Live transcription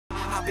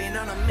I've been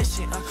on a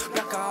mission,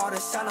 rock all the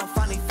sound, I'm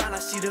finally found, I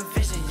see the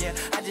vision, yeah.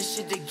 I just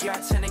shit the gear,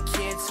 I turn the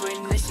key into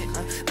ignition,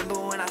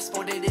 remember when I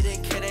spoke, they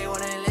didn't care, they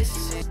wouldn't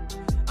listen.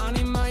 I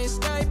need my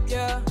escape,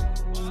 yeah.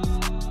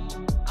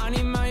 I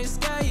need my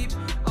escape.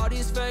 All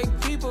these fake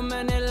people,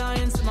 man, they're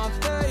lying to my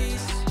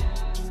face.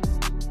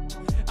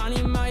 I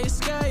need my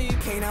escape.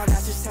 Okay, now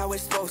that's just how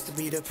it's supposed to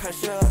be. The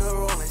pressure of the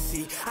rolling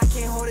sea. I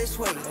can't hold this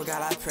weight. Oh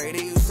God, I pray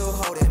that you still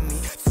holding me.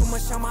 Too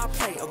much on my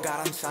plate. Oh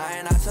God, I'm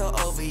trying not to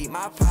overeat.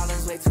 My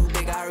problems way too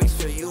big. I reach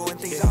for you when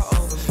things are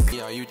over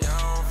me. Are you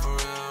down for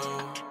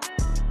real?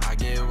 I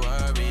get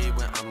worried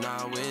when I'm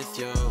not with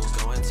you.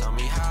 Go and tell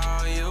me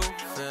how you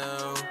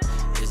feel.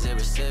 Is it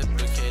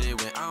reciprocated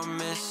when I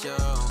miss you?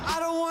 I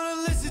don't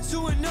wanna listen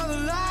to another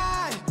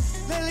lie.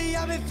 Lately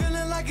I've been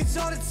feeling like it's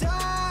all the time.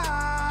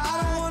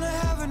 I don't wanna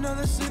have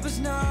another sleepless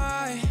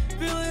night.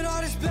 Feeling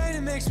all this pain,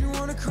 it makes me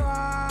wanna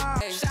cry.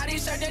 Shawty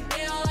shut the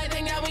deal, I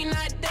think that we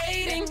not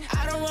dating.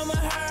 I don't want with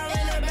her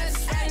and her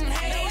best friend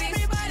hating.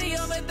 Everybody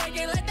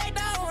overthinking like they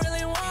don't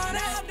really want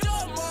it. I'm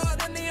doing more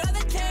than the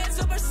other kids,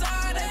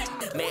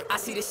 supersonic. Man, I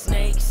see the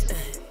snakes.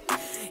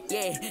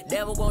 Yeah,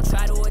 devil gon'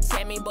 try to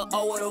attack me, but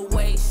oh what a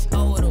waste,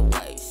 oh what a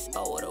waste,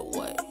 oh what a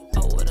waste,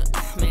 oh what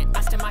a man, I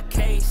stand my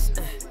case.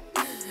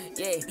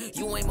 Yeah,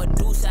 you ain't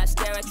Medusa, I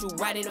stare at you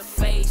right in the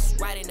face,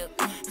 right in the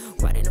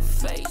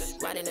face,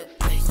 right in the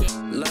yeah.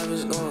 Life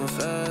is going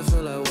fast,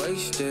 feel like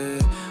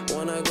wasted.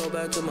 Wanna go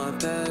back to my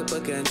past,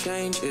 but can't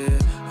change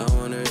it. I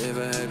wonder if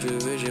I had true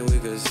vision, we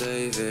could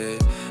save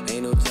it.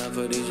 Ain't no time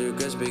for these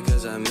regrets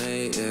because I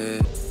made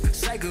it.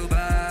 Say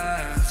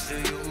goodbye to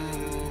you.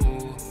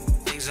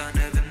 Things I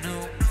never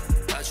knew,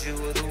 thought you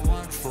were the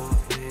one for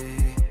me.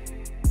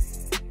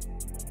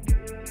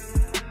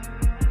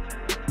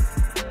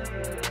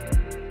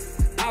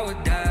 I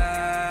would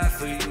die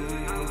for you.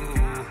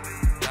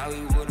 Now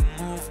we wouldn't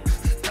move,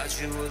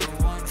 thought you were the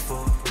one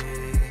for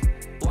me.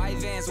 White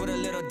Vans with a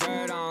little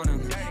dirt on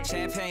them.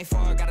 Champagne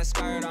for got a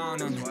skirt on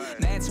them.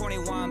 Man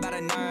 21, about a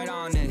nerd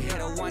on it. Hit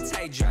a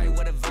one-take Dre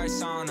with a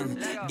verse on them.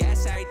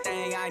 Gas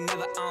everything I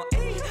never own.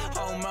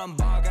 Home run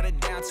ball, got it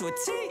down to a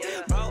T.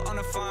 Bro on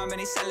the farm and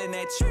he selling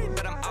that tree,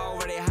 but I'm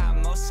already hot,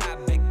 most hot.